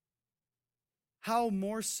 How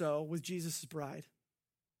more so with Jesus' bride?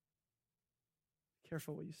 Be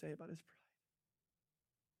careful what you say about his bride.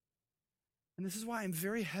 And this is why I'm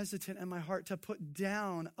very hesitant in my heart to put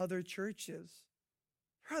down other churches.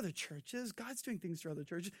 There are other churches. God's doing things through other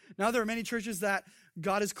churches. Now there are many churches that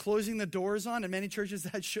God is closing the doors on, and many churches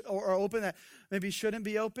that are open that maybe shouldn't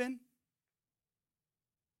be open.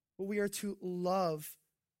 But we are to love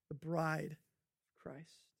the bride of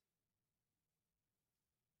Christ.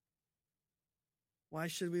 Why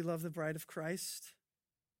should we love the bride of Christ?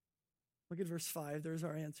 Look at verse 5. There's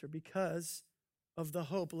our answer. Because of the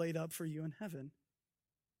hope laid up for you in heaven.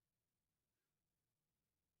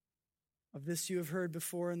 Of this you have heard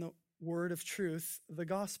before in the word of truth, the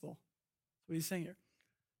gospel. What he's saying here.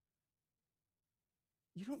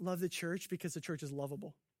 You don't love the church because the church is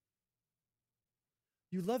lovable.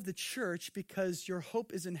 You love the church because your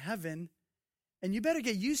hope is in heaven, and you better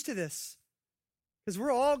get used to this. Because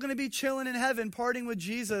we're all going to be chilling in heaven, partying with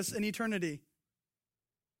Jesus in eternity.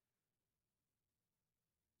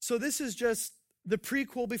 So this is just the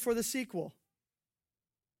prequel before the sequel.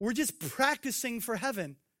 We're just practicing for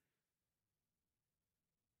heaven.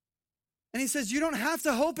 And he says, you don't have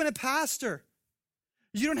to hope in a pastor.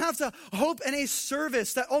 You don't have to hope in a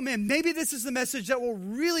service that, oh man, maybe this is the message that will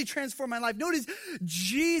really transform my life. No, it is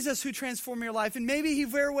Jesus who transformed your life. And maybe he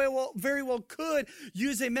very well could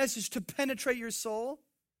use a message to penetrate your soul.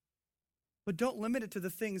 But don't limit it to the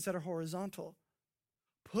things that are horizontal.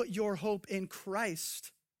 Put your hope in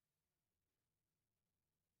Christ.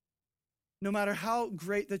 No matter how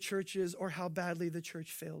great the church is or how badly the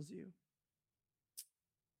church fails you.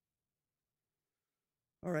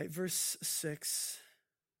 All right, verse 6.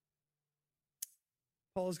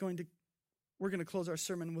 We're going to close our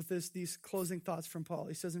sermon with these closing thoughts from Paul.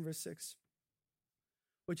 He says in verse 6,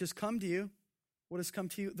 which has come to you, what has come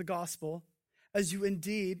to you, the gospel, as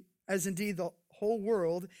indeed the whole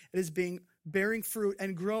world it is bearing fruit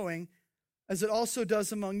and growing, as it also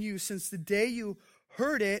does among you, since the day you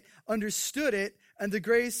heard it, understood it, and the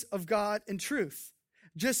grace of God in truth.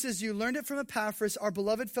 Just as you learned it from Epaphras, our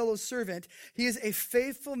beloved fellow servant, he is a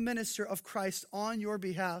faithful minister of Christ on your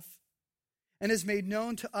behalf, and has made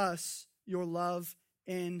known to us your love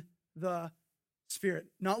in the Spirit.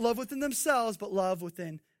 Not love within themselves, but love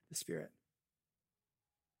within the Spirit.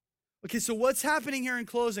 Okay, so what's happening here in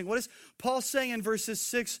closing? What is Paul saying in verses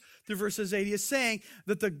 6 through verses 8? He is saying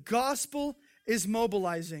that the gospel is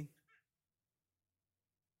mobilizing.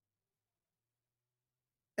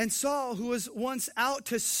 And Saul, who was once out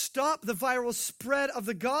to stop the viral spread of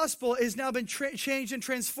the gospel, has now been changed and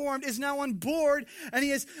transformed, is now on board, and he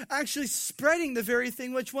is actually spreading the very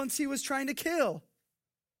thing which once he was trying to kill.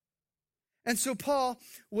 And so Paul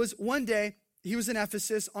was one day, he was in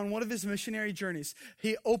Ephesus on one of his missionary journeys.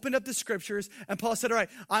 He opened up the scriptures, and Paul said, all right,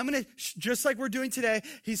 I'm going to, just like we're doing today,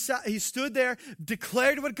 he stood there,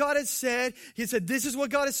 declared what God had said. He said, this is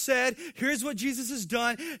what God has said. Here's what Jesus has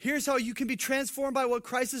done. Here's how you can be transformed by what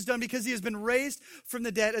Christ has done, because he has been raised from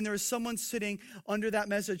the dead. And there was someone sitting under that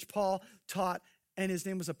message Paul taught, and his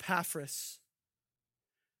name was Epaphras.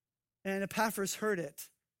 And Epaphras heard it.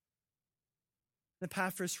 And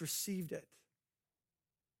Epaphras received it.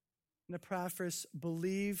 And Epaphras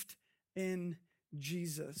believed in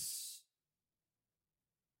Jesus.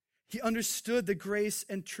 He understood the grace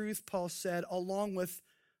and truth, Paul said, along with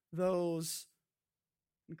those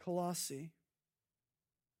in Colossae.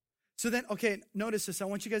 So then, okay, notice this. I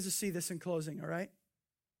want you guys to see this in closing, all right?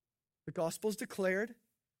 The gospel is declared.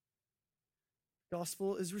 The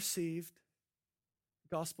gospel is received.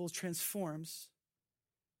 The gospel transforms.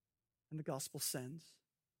 And the gospel sends.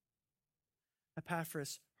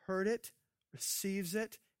 Epaphras heard it, receives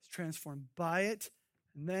it, is transformed by it,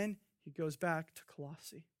 and then he goes back to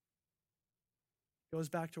Colossae. He goes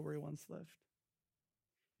back to where he once lived.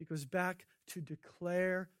 He goes back to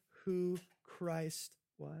declare who Christ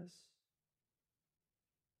was.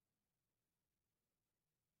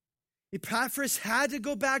 Epaphras had to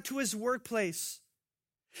go back to his workplace.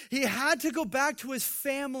 He had to go back to his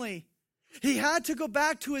family. He had to go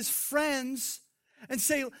back to his friends and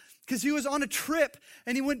say, because he was on a trip,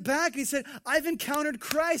 and he went back and he said, I've encountered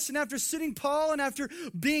Christ. And after sitting Paul and after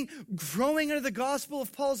growing under the gospel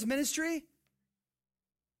of Paul's ministry,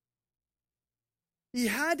 he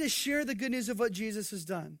had to share the good news of what Jesus has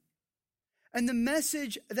done. And the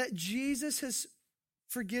message that Jesus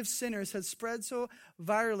forgives sinners has spread so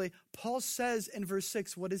virally. Paul says in verse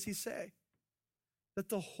 6, what does he say? That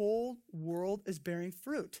the whole world is bearing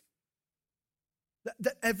fruit.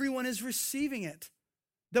 That everyone is receiving it.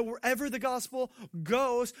 That wherever the gospel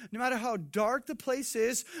goes, no matter how dark the place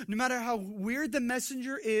is, no matter how weird the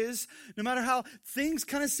messenger is, no matter how things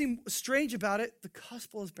kind of seem strange about it, the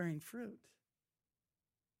gospel is bearing fruit.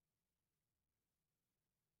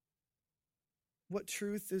 What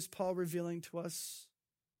truth is Paul revealing to us?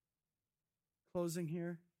 Closing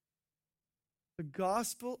here. The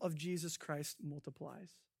gospel of Jesus Christ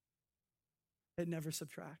multiplies. It never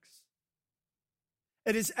subtracts.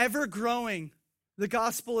 It is ever growing. The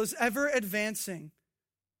gospel is ever advancing.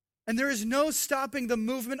 And there is no stopping the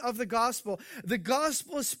movement of the gospel. The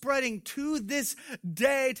gospel is spreading to this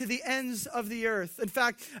day to the ends of the earth. In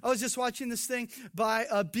fact, I was just watching this thing by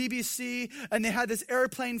BBC, and they had this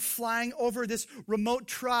airplane flying over this remote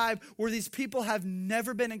tribe where these people have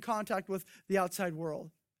never been in contact with the outside world.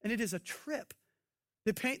 And it is a trip.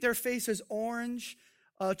 They paint their faces orange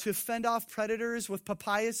to fend off predators with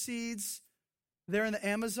papaya seeds. There in the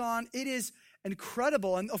Amazon. It is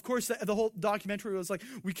incredible. And of course, the whole documentary was like,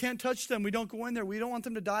 we can't touch them. We don't go in there. We don't want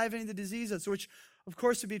them to die of any of the diseases, which of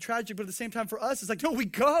course would be tragic. But at the same time for us, it's like, no, we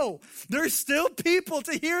go. There's still people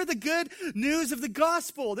to hear the good news of the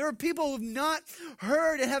gospel. There are people who have not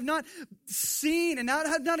heard and have not seen and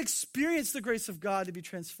have not experienced the grace of God to be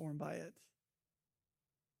transformed by it.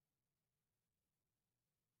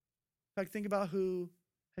 In fact, think about who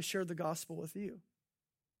has shared the gospel with you.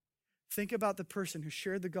 Think about the person who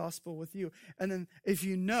shared the gospel with you. And then if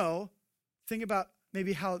you know, think about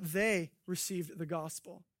maybe how they received the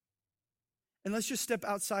gospel. And let's just step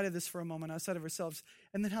outside of this for a moment, outside of ourselves,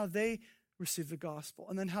 and then how they received the gospel,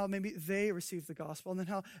 and then how maybe they received the gospel, and then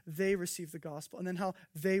how they received the gospel, and then how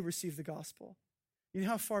they received the gospel. You know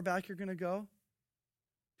how far back you're going to go?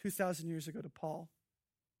 2,000 years ago to Paul,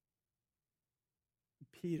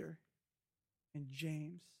 and Peter, and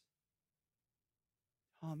James,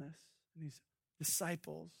 Thomas, and these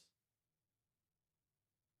disciples.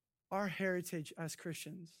 Our heritage as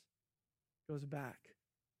Christians goes back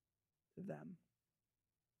to them.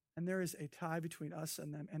 And there is a tie between us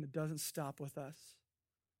and them, and it doesn't stop with us.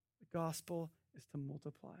 The gospel is to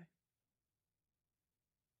multiply.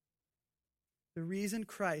 The reason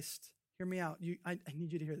Christ, hear me out, I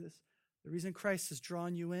need you to hear this. The reason Christ has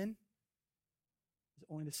drawn you in is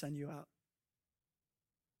only to send you out,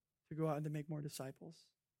 to go out and to make more disciples.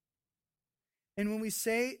 And when we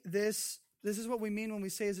say this is what we mean when we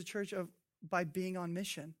say as a church by being on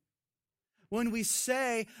mission. When we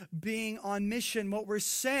say being on mission, what we're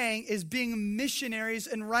saying is being missionaries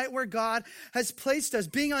and right where God has placed us.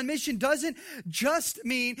 Being on mission doesn't just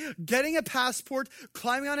mean getting a passport,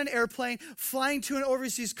 climbing on an airplane, flying to an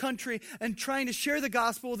overseas country, and trying to share the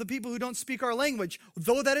gospel with the people who don't speak our language.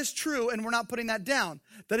 Though that is true, and we're not putting that down.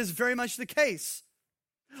 That is very much the case.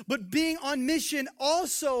 But being on mission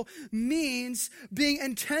also means being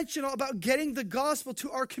intentional about getting the gospel to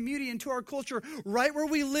our community and to our culture, right where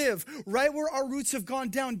we live, right where our roots have gone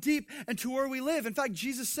down deep and to where we live. In fact,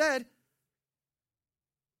 Jesus said,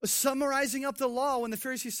 summarizing up the law, when the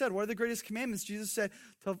Pharisees said, what are the greatest commandments? Jesus said,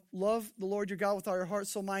 to love the Lord your God with all your heart,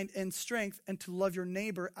 soul, mind, and strength, and to love your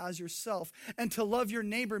neighbor as yourself. And to love your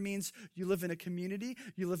neighbor means you live in a community,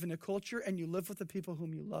 you live in a culture, and you live with the people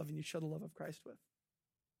whom you love and you show the love of Christ with.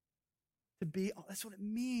 That's what it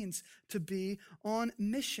means to be on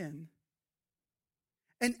mission.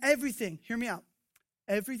 And everything, hear me out,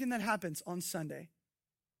 everything that happens on Sunday,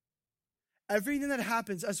 everything that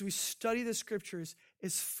happens as we study the scriptures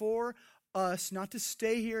is for us not to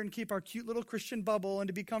stay here and keep our cute little Christian bubble and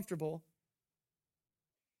to be comfortable,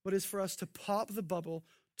 but is for us to pop the bubble,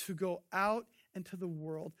 to go out into the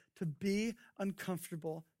world, to be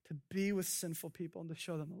uncomfortable, to be with sinful people, and to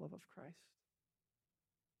show them the love of Christ.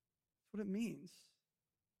 What it means.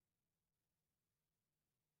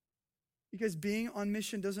 Because being on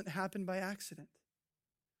mission doesn't happen by accident.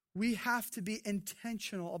 We have to be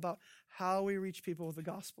intentional about how we reach people with the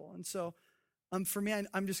gospel. And so for me,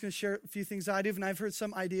 I'm just going to share a few things I do, and I've heard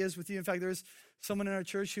some ideas with you. In fact, there's someone in our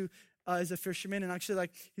church who is a fisherman, and actually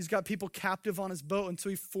he's got people captive on his boat, and so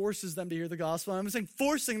he forces them to hear the gospel. And I'm saying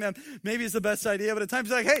forcing them maybe is the best idea, but at times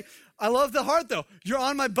he's like, hey, I love the heart though. You're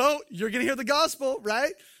on my boat. You're going to hear the gospel,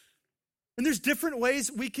 right? And there's different ways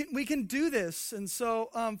we can do this. And so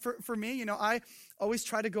for me, I always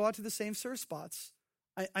try to go out to the same surf spots.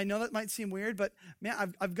 I know that might seem weird, but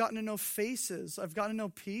man, I've gotten to know faces. I've gotten to know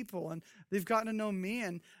people, and they've gotten to know me.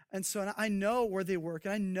 And so I know where they work.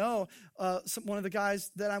 And I know one of the guys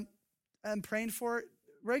that I'm praying for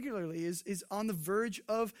regularly is on the verge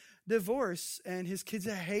of divorce, and his kids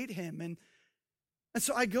hate him. And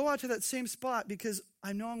so I go out to that same spot because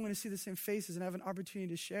I know I'm going to see the same faces and have an opportunity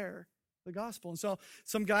to share the gospel. And so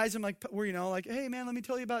some guys, I'm like, hey man, let me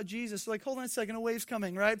tell you about Jesus. They're like, hold on a second, a wave's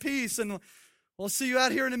coming, right? Peace. And we'll see you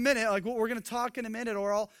out here in a minute. Like, well, we're going to talk in a minute,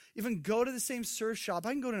 or I'll even go to the same surf shop.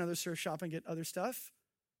 I can go to another surf shop and get other stuff.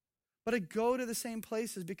 But I go to the same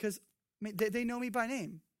places because they know me by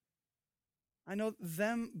name. I know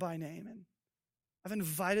them by name. And I've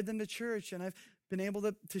invited them to church, and I've been able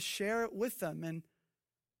to share it with them.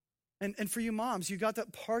 And for you moms, you got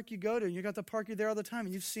that park you go to, and you got the park you're there all the time,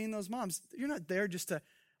 and you've seen those moms. You're not there just to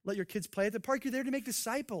let your kids play at the park. You're there to make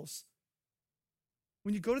disciples.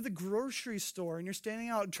 When you go to the grocery store and you're standing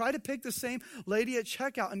out, try to pick the same lady at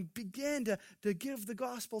checkout and begin to give the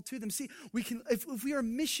gospel to them. See, we can, if we are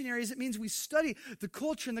missionaries, it means we study the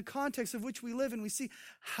culture and the context of which we live, and we see,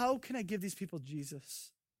 how can I give these people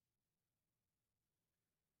Jesus?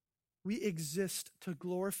 We exist to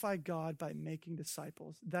glorify God by making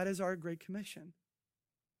disciples. That is our Great Commission.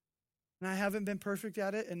 And I haven't been perfect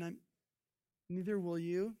at it, and neither will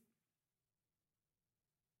you.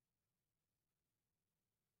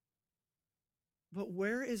 But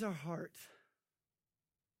where is our heart?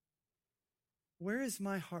 Where is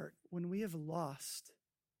my heart when we have lost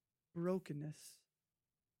brokenness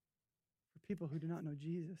for people who do not know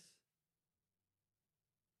Jesus?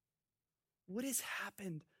 What has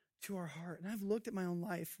happened to our heart? And I've looked at my own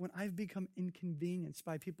life when I've become inconvenienced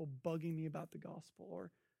by people bugging me about the gospel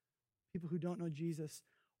or people who don't know Jesus.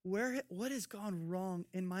 What has gone wrong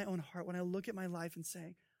in my own heart when I look at my life and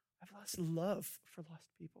say, I've lost love for lost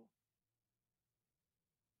people?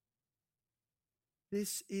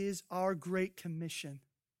 This is our Great Commission.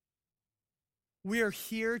 We are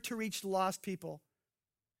here to reach lost people.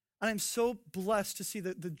 And I'm so blessed to see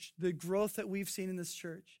the growth that we've seen in this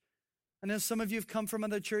church. I know some of you have come from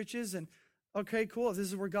other churches, and okay, cool. If this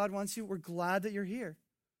is where God wants you, we're glad that you're here.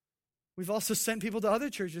 We've also sent people to other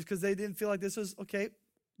churches because they didn't feel like this was okay.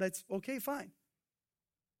 That's okay, fine.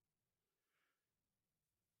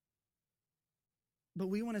 But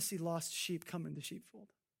we want to see lost sheep come into the sheepfold.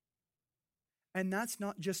 And that's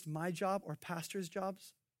not just my job or pastors'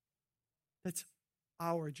 jobs. That's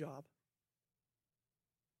our job.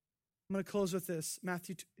 I'm going to close with this.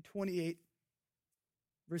 Matthew 28,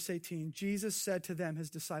 verse 18. Jesus said to them, his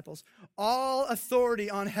disciples, all authority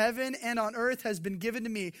on heaven and on earth has been given to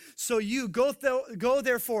me. So you go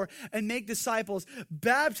therefore and make disciples,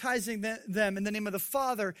 baptizing them in the name of the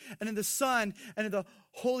Father and in the Son and in the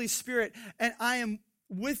Holy Spirit. And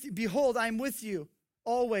behold, I am with you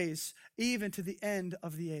always, even to the end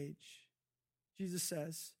of the age. Jesus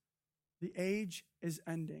says, the age is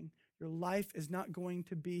ending. Your life is not going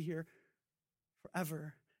to be here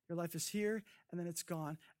forever. Your life is here and then it's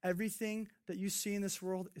gone. Everything that you see in this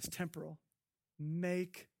world is temporal.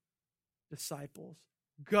 Make disciples.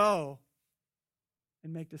 Go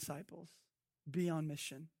and make disciples. Be on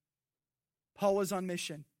mission. Paul was on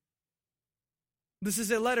mission. This is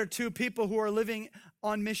a letter to people who are living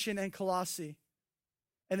on mission in Colossae.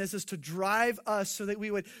 And this is to drive us so that we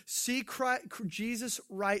would see Jesus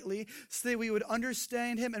rightly, so that we would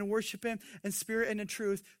understand him and worship him in spirit and in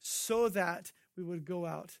truth, so that we would go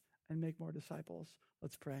out and make more disciples.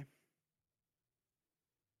 Let's pray.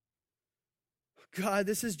 God,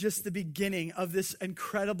 this is just the beginning of this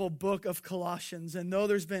incredible book of Colossians. And though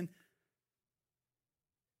there's been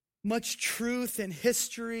much truth and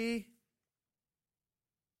history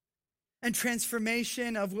and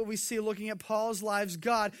transformation of what we see looking at Paul's lives,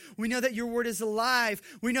 God, we know that your word is alive.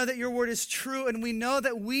 We know that your word is true. And we know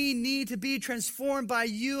that we need to be transformed by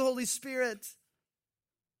you, Holy Spirit.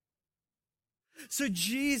 So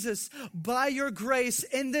Jesus, by your grace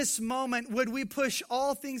in this moment, would we push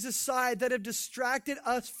all things aside that have distracted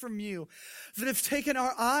us from you, that have taken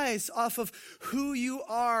our eyes off of who you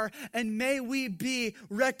are, and may we be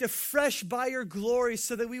wrecked afresh by your glory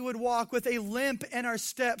so that we would walk with a limp in our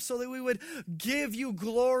steps, so that we would give you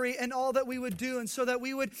glory in all that we would do, and so that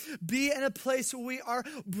we would be in a place where we are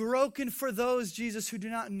broken for those, Jesus, who do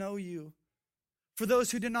not know you, for those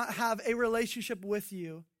who do not have a relationship with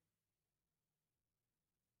you.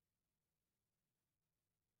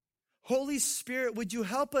 Holy Spirit, would you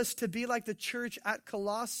help us to be like the church at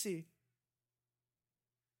Colossae?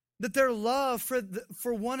 That their love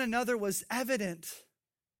for one another was evident.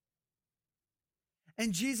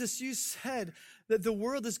 And Jesus, you said that the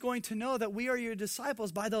world is going to know that we are your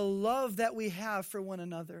disciples by the love that we have for one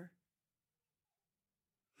another.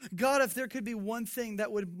 God, if there could be one thing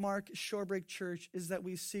that would mark Shorebreak Church, is that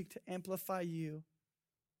we seek to amplify you.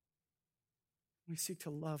 We seek to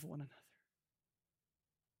love one another.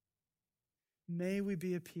 May we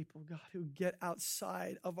be a people, God, who get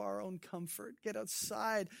outside of our own comfort, get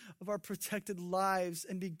outside of our protected lives,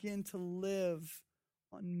 and begin to live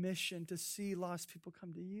on mission to see lost people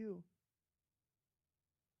come to you,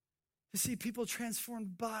 to see people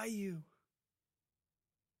transformed by you.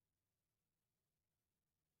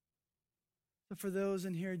 So for those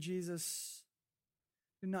in here, Jesus,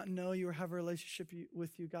 who do not know you or have a relationship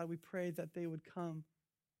with you, God, we pray that they would come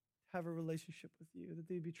to have a relationship with you, that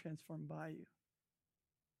they would be transformed by you.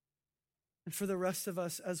 And for the rest of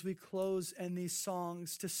us, as we close in these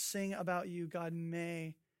songs to sing about you, God,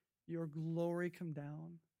 may your glory come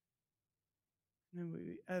down. May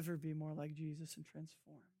we ever be more like Jesus and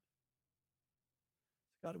transformed.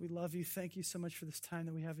 God, we love you. Thank you so much for this time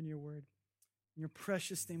that we have in your word. In your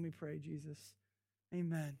precious name we pray, Jesus.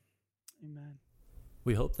 Amen. Amen.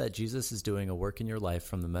 We hope that Jesus is doing a work in your life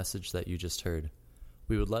from the message that you just heard.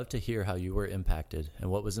 We would love to hear how you were impacted and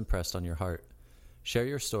what was impressed on your heart. Share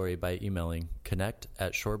your story by emailing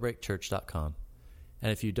connect@shorebreakchurch.com.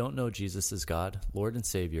 And if you don't know Jesus as God, Lord, and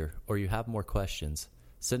Savior, or you have more questions,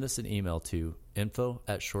 send us an email to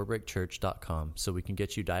info@shorebreakchurch.com so we can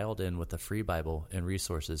get you dialed in with a free Bible and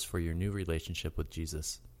resources for your new relationship with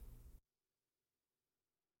Jesus.